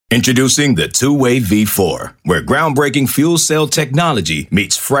Introducing the two-way V4, where groundbreaking fuel cell technology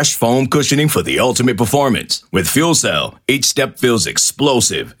meets fresh foam cushioning for the ultimate performance. With fuel cell, each step feels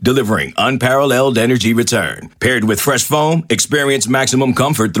explosive, delivering unparalleled energy return. Paired with fresh foam, experience maximum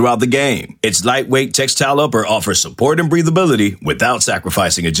comfort throughout the game. Its lightweight textile upper offers support and breathability without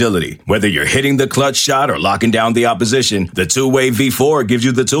sacrificing agility. Whether you're hitting the clutch shot or locking down the opposition, the two-way V4 gives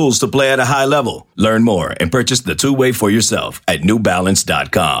you the tools to play at a high level. Learn more and purchase the two-way for yourself at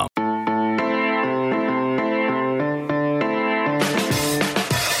newbalance.com.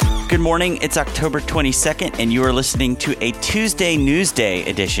 Good morning, it's October 22nd, and you are listening to a Tuesday Newsday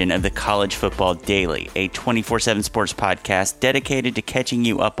edition of the College Football Daily, a 24/7 sports podcast dedicated to catching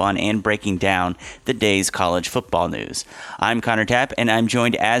you up on and breaking down the day's college football news. I'm Connor Tapp, and I'm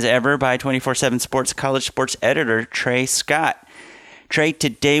joined as ever by 24/7 sports college sports editor Trey Scott. Trey,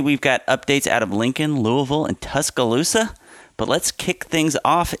 today we've got updates out of Lincoln, Louisville, and Tuscaloosa, but let's kick things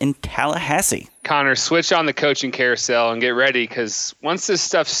off in Tallahassee. Connor, switch on the coaching carousel and get ready, because once this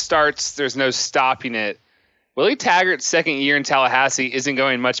stuff starts, there's no stopping it. Willie Taggart's second year in Tallahassee isn't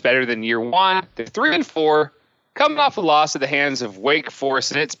going much better than year one. They're 3-4, coming off a loss at the hands of Wake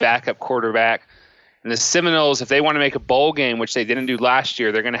Forest and its backup quarterback. And the Seminoles, if they want to make a bowl game, which they didn't do last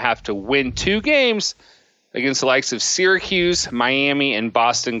year, they're going to have to win 2 games against the likes of Syracuse, Miami, and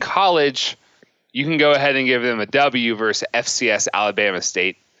Boston College. You can go ahead and give them a W versus FCS Alabama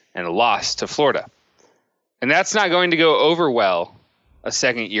State and a loss to Florida. And that's not going to go over well a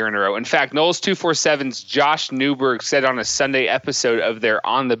second year in a row. In fact, Knowles 247's Josh Newberg said on a Sunday episode of their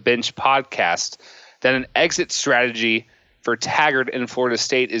On the Bench podcast that an exit strategy for Taggart in Florida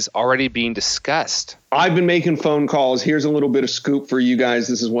State is already being discussed. I've been making phone calls. Here's a little bit of scoop for you guys.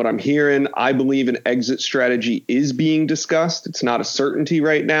 This is what I'm hearing. I believe an exit strategy is being discussed. It's not a certainty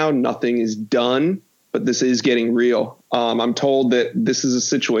right now. Nothing is done, but this is getting real. I'm told that this is a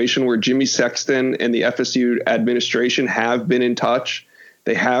situation where Jimmy Sexton and the FSU administration have been in touch.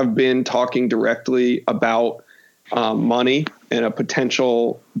 They have been talking directly about money and a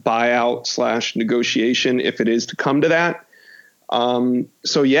potential buyout / negotiation if it is to come to that.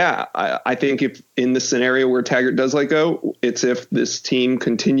 I think if in the scenario where Taggart does let go, it's if this team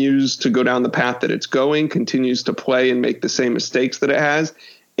continues to go down the path that it's going, continues to play and make the same mistakes that it has,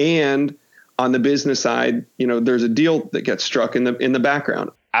 and on the business side, there's a deal that gets struck in the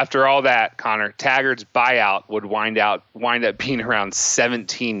background. After all that, Connor, Taggart's buyout would wind up being around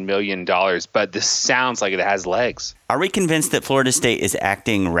 $17 million, but this sounds like it has legs. Are we convinced that Florida State is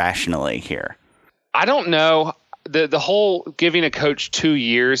acting rationally here? I don't know. The whole giving a coach 2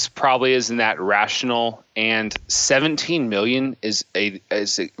 years probably isn't that rational, and $17 million is a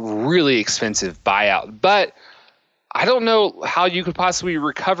really expensive buyout. But I don't know how you could possibly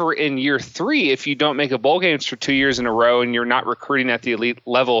recover in year 3 if you don't make a bowl games for 2 years in a row and you're not recruiting at the elite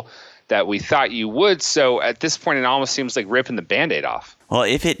level that we thought you would. So at this point, it almost seems like ripping the Band-Aid off. Well,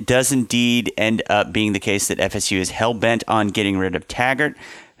 if it does indeed end up being the case that FSU is hell-bent on getting rid of Taggart,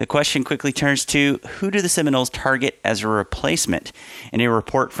 the question quickly turns to, who do the Seminoles target as a replacement? In a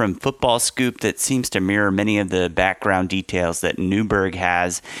report from Football Scoop that seems to mirror many of the background details that Newberg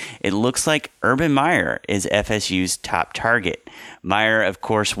has, it looks like Urban Meyer is FSU's top target. Meyer, of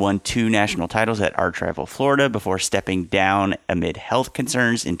course, won 2 national titles at arch rival Florida before stepping down amid health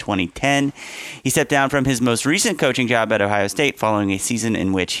concerns in 2010. He stepped down from his most recent coaching job at Ohio State following a season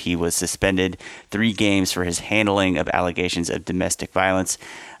in which he was suspended 3 games for his handling of allegations of domestic violence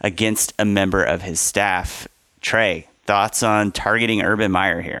against a member of his staff. Trey, thoughts on targeting Urban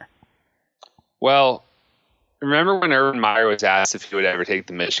Meyer here? Well, remember when Urban Meyer was asked if he would ever take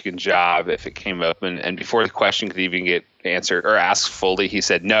the Michigan job if it came up, and before the question could even get answered or asked fully, he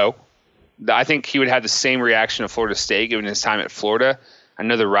said no. I think he would have the same reaction of Florida State given his time at Florida. I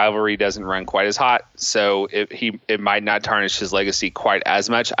know the rivalry doesn't run quite as hot, so it might not tarnish his legacy quite as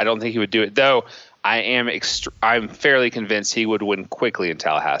much. I don't think he would do it, though. I'm fairly convinced he would win quickly in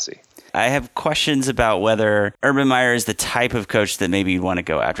Tallahassee. I have questions about whether Urban Meyer is the type of coach that maybe you'd want to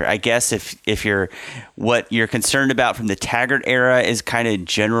go after. I guess if what you're concerned about from the Taggart era is kind of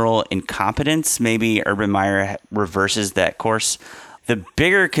general incompetence, maybe Urban Meyer reverses that course. The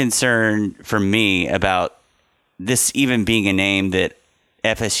bigger concern for me about this even being a name that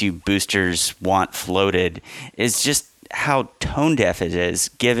FSU boosters want floated is just how tone deaf it is,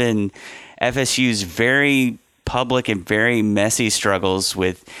 given FSU's very public and very messy struggles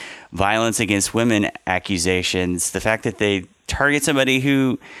with violence against women accusations. The fact that they target somebody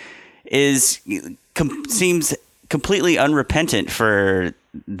who seems completely unrepentant for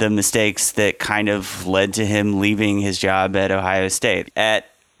the mistakes that kind of led to him leaving his job at Ohio State. At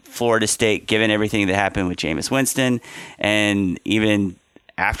Florida State, given everything that happened with Jameis Winston, and even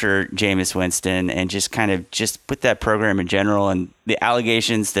after Jameis Winston, and just with that program in general, and the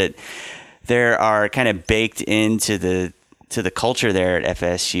allegations that there are kind of baked into the culture there at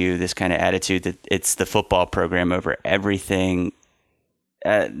FSU, this kind of attitude that it's the football program over everything.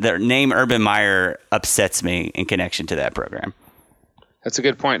 The name Urban Meyer upsets me in connection to that program. That's a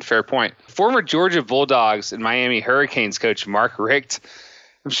good point. Fair point. Former Georgia Bulldogs and Miami Hurricanes coach Mark Richt,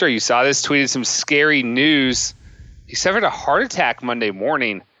 I'm sure you saw this, tweeted some scary news. He suffered a heart attack Monday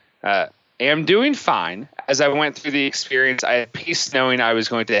morning. Am doing fine. As I went through the experience, I had peace knowing I was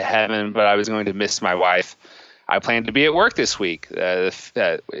going to heaven, but I was going to miss my wife. I plan to be at work this week,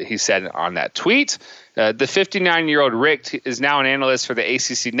 he said on that tweet. The 59-year-old Richt is now an analyst for the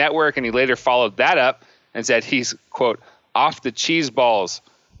ACC network, and he later followed that up and said he's, quote, off the cheese balls.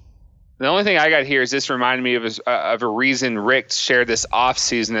 The only thing I got here is this reminded me of a reason Richt shared this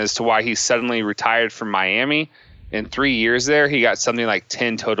offseason as to why he suddenly retired from Miami. In 3 years there, he got something like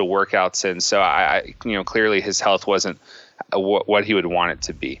 10 total workouts in. So I clearly his health wasn't what he would want it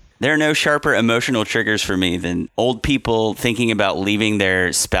to be. There are no sharper emotional triggers for me than old people thinking about leaving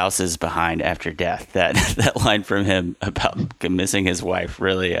their spouses behind after death. That line from him about missing his wife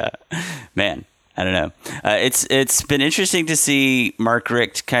really, man, I don't know. It's been interesting to see Mark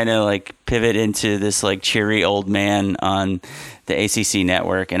Richt kind of like pivot into this like cheery old man on the ACC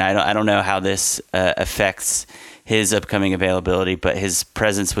network, and I don't know how this affects his upcoming availability, but his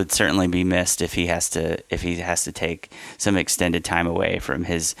presence would certainly be missed if he has to take some extended time away from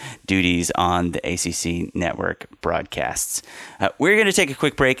his duties on the ACC network broadcasts. We're going to take a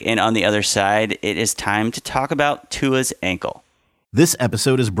quick break, and on the other side, it is time to talk about Tua's ankle. This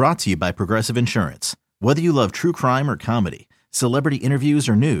episode is brought to you by Progressive Insurance. Whether you love true crime or comedy, celebrity interviews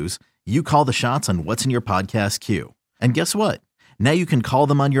or news, you call the shots on what's in your podcast queue. And guess what? Now you can call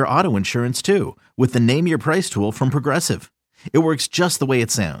them on your auto insurance too with the Name Your Price tool from Progressive. It works just the way it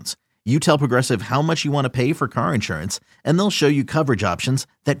sounds. You tell Progressive how much you want to pay for car insurance, and they'll show you coverage options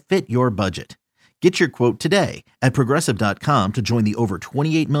that fit your budget. Get your quote today at Progressive.com to join the over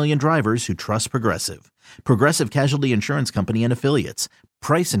 28 million drivers who trust Progressive. Progressive Casualty Insurance Company and Affiliates.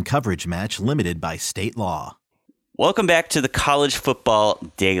 Price and coverage match limited by state law. Welcome back to the College Football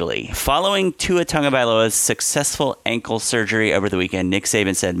Daily. Following Tua Tagovailoa's successful ankle surgery over the weekend, Nick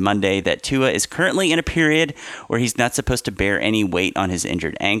Saban said Monday that Tua is currently in a period where he's not supposed to bear any weight on his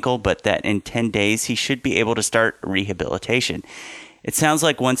injured ankle, but that in 10 days he should be able to start rehabilitation. It sounds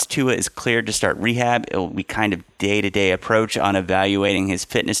like once Tua is cleared to start rehab, it will be kind of day-to-day approach on evaluating his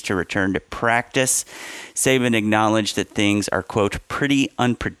fitness to return to practice. Saban acknowledged that things are, quote, pretty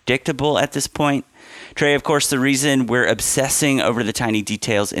unpredictable at this point. Trey, of course, the reason we're obsessing over the tiny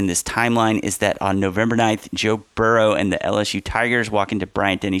details in this timeline is that on November 9th, Joe Burrow and the LSU Tigers walk into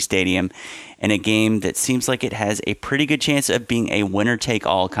Bryant-Denny Stadium in a game that seems like it has a pretty good chance of being a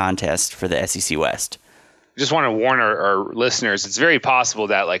winner-take-all contest for the SEC West. Just want to warn our listeners, it's very possible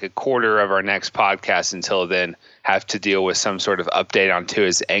that like a quarter of our next podcast until then have to deal with some sort of update on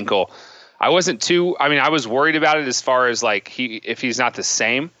Tua's ankle. I was worried about it as far as like if he's not the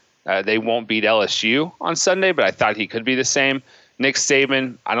same. They won't beat LSU on Sunday, but I thought he could be the same. Nick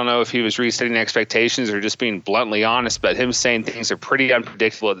Saban, I don't know if he was resetting expectations or just being bluntly honest, but him saying things are pretty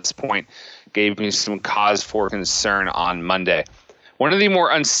unpredictable at this point gave me some cause for concern on Monday. One of the more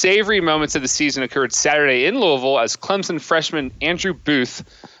unsavory moments of the season occurred Saturday in Louisville as Clemson freshman Andrew Booth,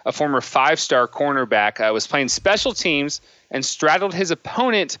 a former five-star cornerback, was playing special teams and straddled his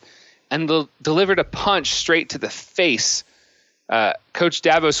opponent and delivered a punch straight to the face. Coach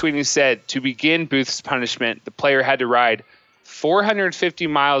Dabo Swinney said to begin Booth's punishment, the player had to ride 450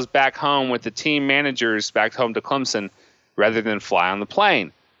 miles back home with the team managers back home to Clemson rather than fly on the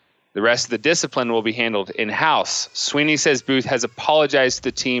plane. The rest of the discipline will be handled in-house. Swinney says Booth has apologized to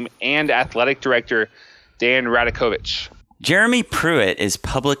the team and athletic director Dan Radakovich. Jeremy Pruitt is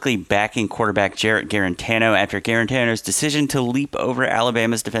publicly backing quarterback Jarrett Guarantano after Guarantano's decision to leap over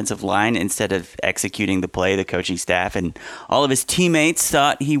Alabama's defensive line instead of executing the play the coaching staff and all of his teammates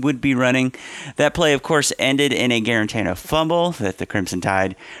thought he would be running. That play, of course, ended in a Guarantano fumble that the Crimson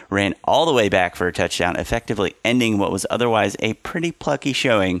Tide ran all the way back for a touchdown, effectively ending what was otherwise a pretty plucky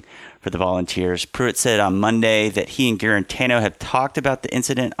showing for the Volunteers. Pruitt said on Monday that he and Guarantano have talked about the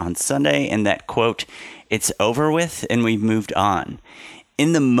incident on Sunday and that, quote, it's over with and we've moved on.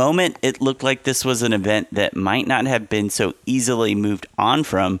 In the moment, it looked like this was an event that might not have been so easily moved on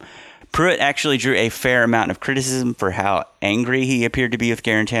from. Pruitt actually drew a fair amount of criticism for how angry he appeared to be with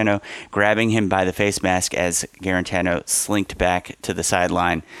Guarantano, grabbing him by the face mask as Guarantano slinked back to the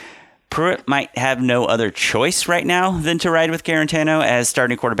sideline. Pruitt might have no other choice right now than to ride with Guarantano, as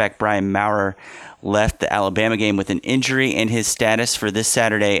starting quarterback Brian Maurer left the Alabama game with an injury, and his status for this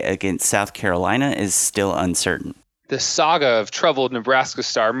Saturday against South Carolina is still uncertain. The saga of troubled Nebraska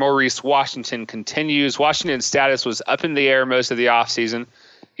star Maurice Washington continues. Washington's status was up in the air most of the offseason,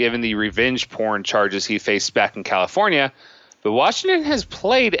 given the revenge porn charges he faced back in California. But Washington has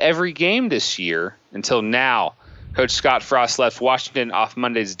played every game this year until now. Coach Scott Frost left Washington off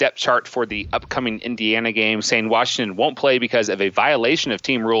Monday's depth chart for the upcoming Indiana game, saying Washington won't play because of a violation of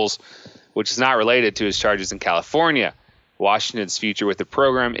team rules, which is not related to his charges in California. Washington's future with the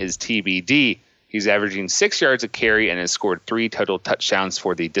program is TBD. He's averaging 6 yards a carry and has scored 3 total touchdowns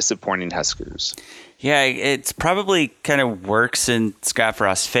for the disappointing Huskers. Yeah, it's probably kind of works in Scott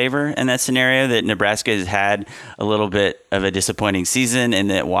Frost's favor in that scenario, that Nebraska has had a little bit of a disappointing season and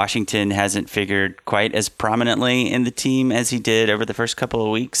that Washington hasn't figured quite as prominently in the team as he did over the first couple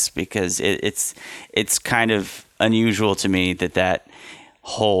of weeks, because it's kind of unusual to me that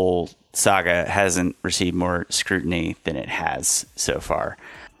whole saga hasn't received more scrutiny than it has so far.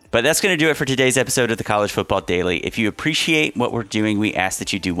 But that's going to do it for today's episode of the College Football Daily. If you appreciate what we're doing, we ask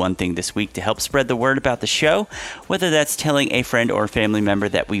that you do one thing this week to help spread the word about the show, whether that's telling a friend or family member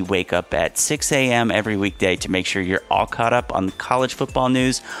that we wake up at 6 a.m. every weekday to make sure you're all caught up on the college football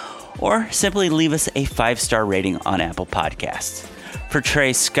news, or simply leave us a 5-star rating on Apple Podcasts. For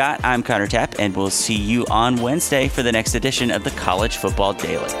Trey Scott, I'm Connor Tapp, and we'll see you on Wednesday for the next edition of the College Football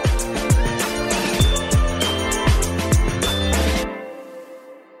Daily.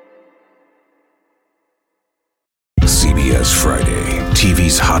 CBS Friday.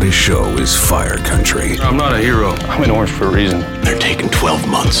 TV's hottest show is Fire Country. I'm not a hero. I'm in orange for a reason. They're taking 12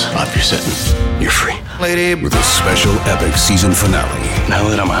 months off your sentence. You're free. Lady, with a special epic season finale. Now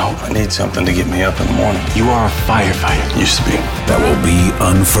that I'm out, I need something to get me up in the morning. You are a firefighter. Used to be. That will be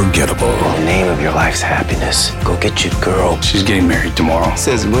unforgettable. In the name of your life's happiness, go get your girl. She's getting married tomorrow.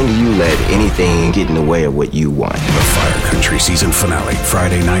 Since when do you let anything get in the way of what you want? The Fire Country season finale,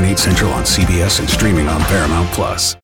 Friday, 9/8 Central on CBS and streaming on Paramount+.